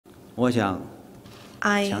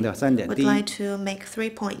I would like to make 3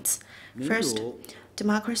 points. First,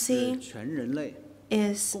 democracy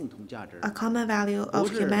is a common value of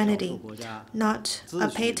humanity, not a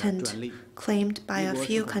patent claimed by a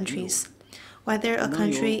few countries. Whether a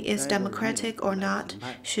country is democratic or not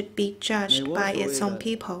should be judged by its own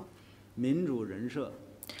people.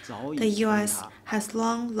 The U.S. has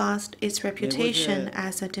long lost its reputation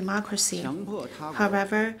as a democracy.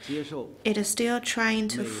 However, it is still trying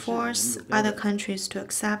to force other countries to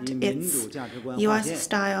accept its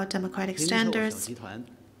U.S.-style democratic standards.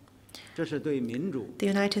 The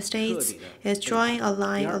United States is drawing a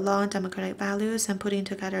line along democratic values and putting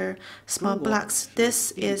together small blocks.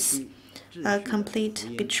 This is a complete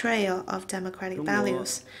betrayal of democratic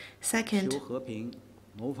values. Second,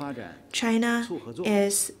 China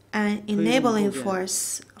is an enabling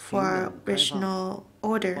force for regional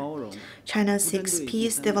order. China seeks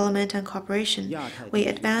peace, development, and cooperation. We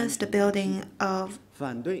advance the building of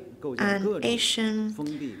an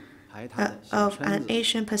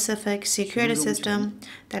Asian-Pacific security system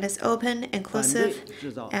that is open, inclusive,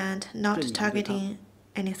 and not targeting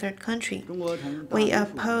any third country. We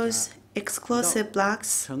oppose exclusive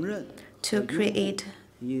blocs to create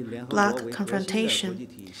bloc confrontation.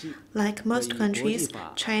 Like most countries,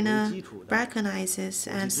 China recognizes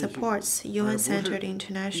and supports UN-centered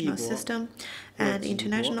international system and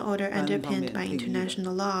international order underpinned by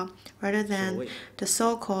international law, rather than the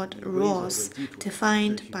so-called rules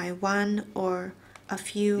defined by one or a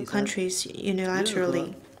few countries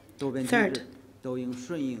unilaterally. Third,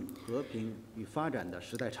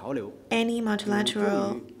 any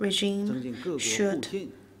multilateral regime should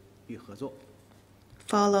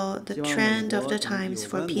follow the trend of the times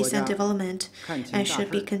for peace and development and should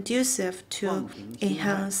be conducive to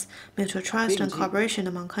enhance mutual trust and cooperation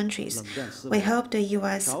among countries. We hope the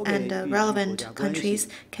U.S. and the relevant countries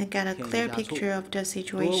can get a clear picture of the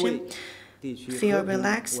situation, feel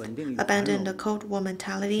relaxed, abandon the Cold War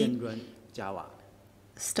mentality,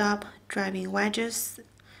 stop driving wedges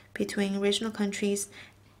between regional countries,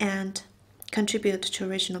 and contribute to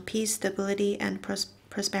regional peace, stability, and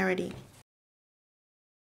prosperity.